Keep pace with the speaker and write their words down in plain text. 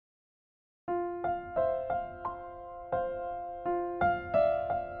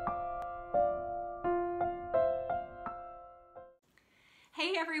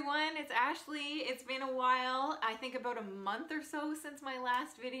Hey everyone, it's Ashley. It's been a while, I think about a month or so since my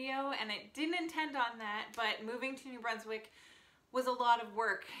last video, and I didn't intend on that, but moving to New Brunswick was a lot of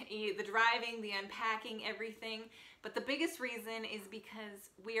work. The driving, the unpacking, everything. But the biggest reason is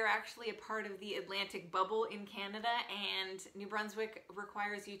because we are actually a part of the Atlantic bubble in Canada, and New Brunswick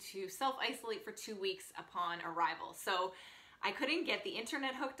requires you to self-isolate for 2 weeks upon arrival. So I couldn't get the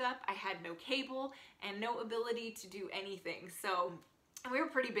internet hooked up, I had no cable, and no ability to do anything. So we were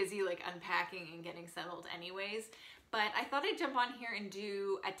pretty busy like unpacking and getting settled anyways. But I thought I'd jump on here and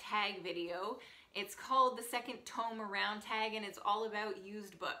do a tag video. It's called the Second Tome Around tag, and it's all about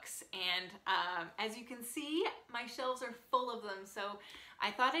used books. And as you can see, my shelves are full of them. So I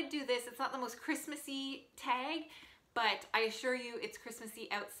thought I'd do this. It's not the most Christmassy tag, but I assure you it's Christmassy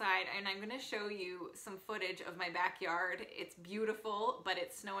outside, and I'm gonna show you some footage of my backyard. It's beautiful, but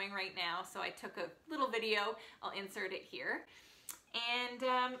it's snowing right now, so I took a little video. I'll insert it here. And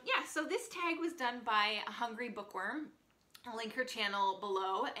yeah, so this tag was done by Hungry Bookworm. I'll link her channel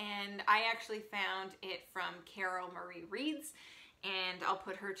below, and I actually found it from Carol Marie Reads, and I'll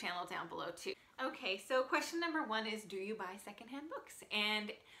put her channel down below too. Okay, so question number one is, do you buy secondhand books?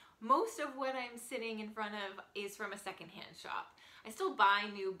 And most of what I'm sitting in front of is from a secondhand shop. I still buy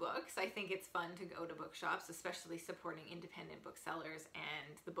new books. I think it's fun to go to bookshops, especially supporting independent booksellers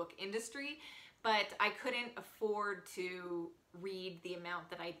and the book industry, but I couldn't afford to read the amount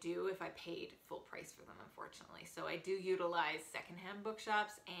that I do if I paid full price for them, unfortunately. So I do utilize secondhand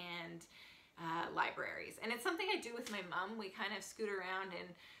bookshops and libraries. And it's something I do with my mom. We kind of scoot around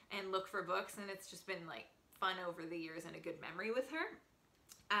and look for books, and it's just been like fun over the years and a good memory with her.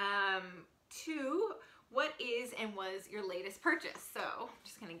 Two, what is and was your latest purchase? So I'm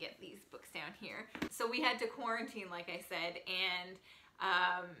just gonna get these books down here. So we had to quarantine, like I said, and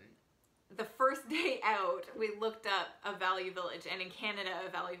the first day out, we looked up a Value Village, and in Canada, a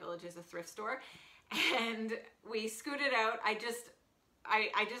Value Village is a thrift store, and we scooted out. I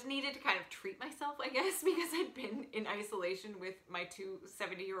just needed to kind of treat myself, I guess, because I'd been in isolation with my two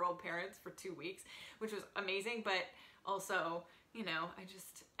 70-year-old parents for 2 weeks, which was amazing, but also, you know,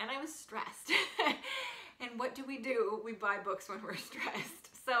 I was stressed. And what do? We buy books when we're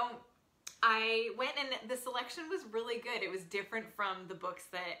stressed. So I went, and the selection was really good. It was different from the books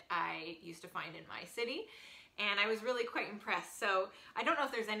that I used to find in my city, and I was really quite impressed. So I don't know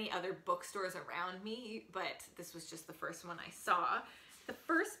if there's any other bookstores around me, but this was just the first one I saw. The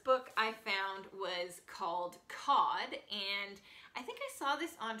first book I found was called Cod, and I think I saw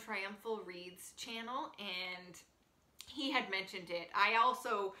this on Triumphal Reads channel, and he had mentioned it. I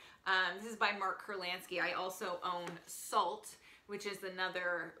also, this is by Mark Kurlansky. I also own Salt, which is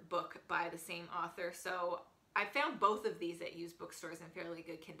another book by the same author. So I found both of these at used bookstores in fairly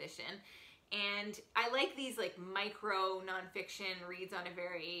good condition. And I like these like micro nonfiction reads on a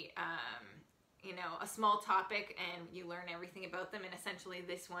very, you know, a small topic, and you learn everything about them. And essentially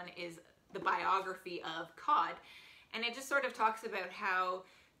this one is the biography of Cod. And it just sort of talks about how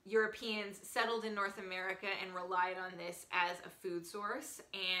Europeans settled in North America and relied on this as a food source,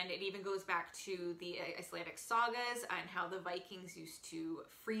 and it even goes back to the Icelandic sagas and how the Vikings used to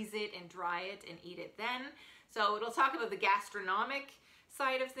freeze it and dry it and eat it then. So it'll talk about the gastronomic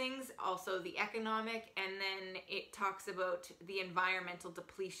side of things, also the economic, and then it talks about the environmental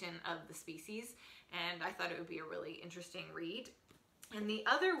depletion of the species, and I thought it would be a really interesting read. And the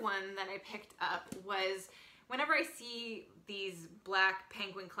other one that I picked up was, whenever I see these black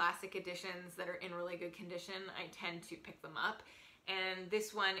Penguin Classic editions that are in really good condition, I tend to pick them up. And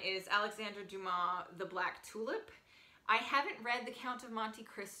this one is Alexandre Dumas' The Black Tulip. I haven't read The Count of Monte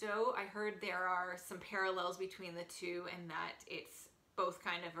Cristo. I heard there are some parallels between the two, and that it's both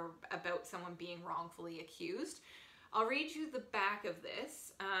kind of about someone being wrongfully accused. I'll read you the back of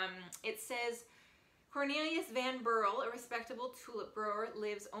this. It says, Cornelius Van Burl, a respectable tulip grower,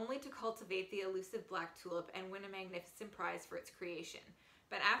 lives only to cultivate the elusive black tulip and win a magnificent prize for its creation.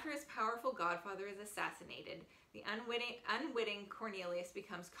 But after his powerful godfather is assassinated, the unwitting Cornelius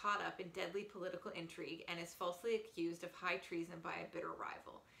becomes caught up in deadly political intrigue and is falsely accused of high treason by a bitter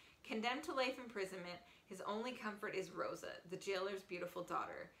rival. Condemned to life imprisonment, his only comfort is Rosa, the jailer's beautiful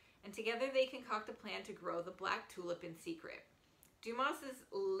daughter, and together they concoct a plan to grow the black tulip in secret. Dumas's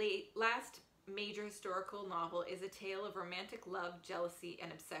last major historical novel is a tale of romantic love, jealousy,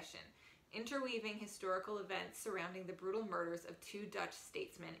 and obsession, interweaving historical events surrounding the brutal murders of two Dutch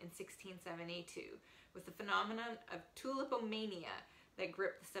statesmen in 1672, with the phenomenon of tulipomania that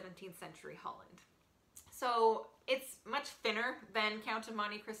gripped the 17th century Holland. So it's much thinner than Count of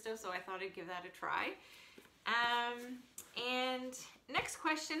Monte Cristo, so I thought I'd give that a try. And next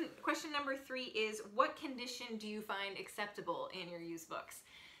question number 3 is, what condition do you find acceptable in your used books?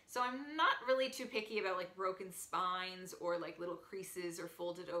 So I'm not really too picky about like broken spines or like little creases or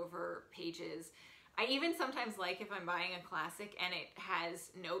folded over pages. I even sometimes like if I'm buying a classic and it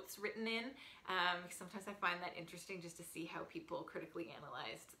has notes written in. Sometimes I find that interesting just to see how people critically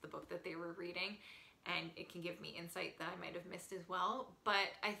analyzed the book that they were reading, and it can give me insight that I might have missed as well.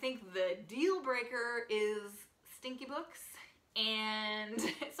 But I think the deal breaker is stinky books, and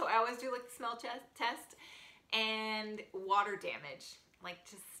so I always do like the smell test, and water damage. Like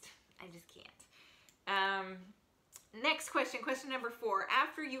I just can't. Next question number 4.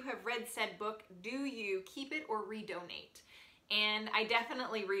 After you have read said book, do you keep it or redonate? And I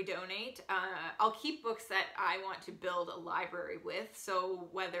definitely redonate. I'll keep books that I want to build a library with. So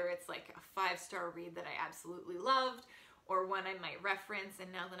whether it's like a 5-star read that I absolutely loved, or one I might reference,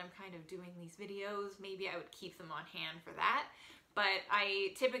 and now that I'm kind of doing these videos, maybe I would keep them on hand for that. But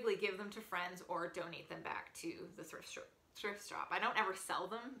I typically give them to friends or donate them back to the thrift shop. I don't ever sell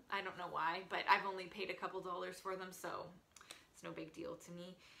them. I don't know why, but I've only paid a couple dollars for them, so it's no big deal to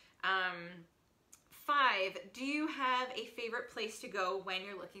me. 5, do you have a favorite place to go when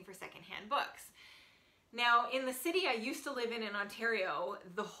you're looking for secondhand books? Now, in the city I used to live in Ontario,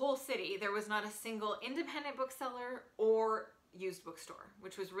 the whole city, there was not a single independent bookseller or used bookstore,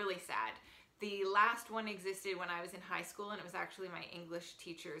 which was really sad. The last one existed when I was in high school, and it was actually my English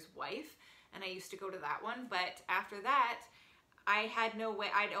teacher's wife, and I used to go to that one. But after that, I had no way.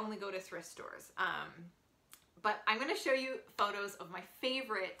 I'd only go to thrift stores. But I'm going to show you photos of my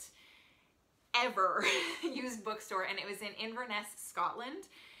favorite ever used bookstore, and it was in Inverness, Scotland.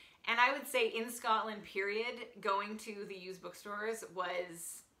 And I would say in Scotland, period, going to the used bookstores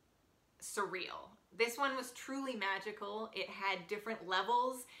was surreal. This one was truly magical. It had different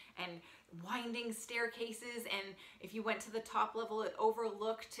levels and winding staircases, and if you went to the top level, it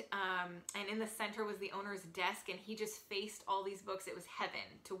overlooked, and in the center was the owner's desk, and he just faced all these books. It was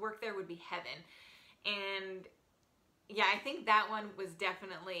heaven. To work there would be heaven. And yeah, I think that one was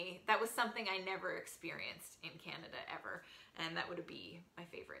definitely, that was something I never experienced in Canada ever, and that would be my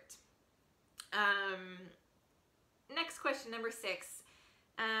favorite. Next question, number 6.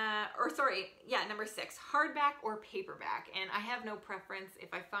 Number 6, hardback or paperback. And I have no preference.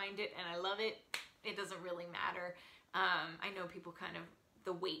 If I find it and I love it, it doesn't really matter. I know people kind of,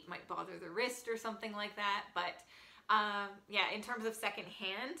 the weight might bother the wrist or something like that, but yeah, in terms of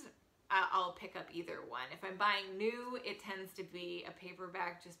secondhand, I'll pick up either one. If I'm buying new, it tends to be a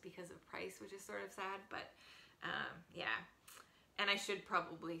paperback just because of price, which is sort of sad, but yeah. And I should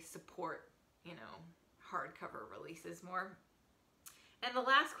probably support, you know, hardcover releases more. And the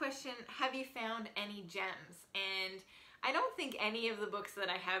last question, have you found any gems? And I don't think any of the books that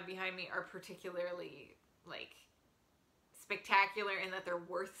I have behind me are particularly, like, spectacular in that they're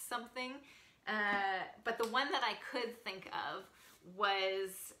worth something. But the one that I could think of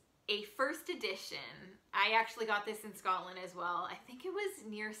was a first edition. I actually got this in Scotland as well. I think it was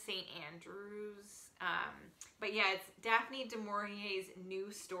near St. Andrews. But yeah, it's Daphne du Maurier's New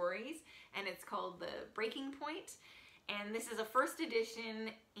Stories, and it's called The Breaking Point. And this is a first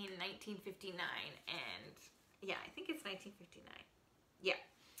edition in 1959, and yeah, I think it's 1959. Yeah,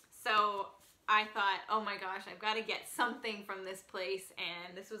 so I thought, oh my gosh, I've got to get something from this place,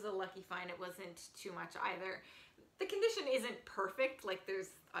 and this was a lucky find. It wasn't too much either. The condition isn't perfect, like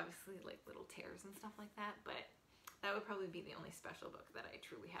there's obviously like little tears and stuff like that, but that would probably be the only special book that I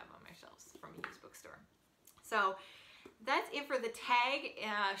truly have on my shelves from a used bookstore. So that's it for the tag,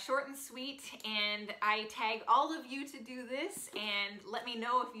 short and sweet, and I tag all of you to do this, and let me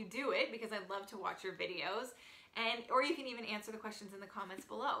know if you do it, because I'd love to watch your videos, or you can even answer the questions in the comments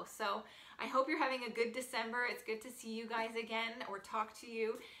below. So I hope you're having a good December. It's good to see you guys again, or talk to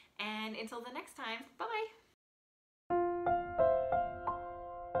you, and until the next time, bye!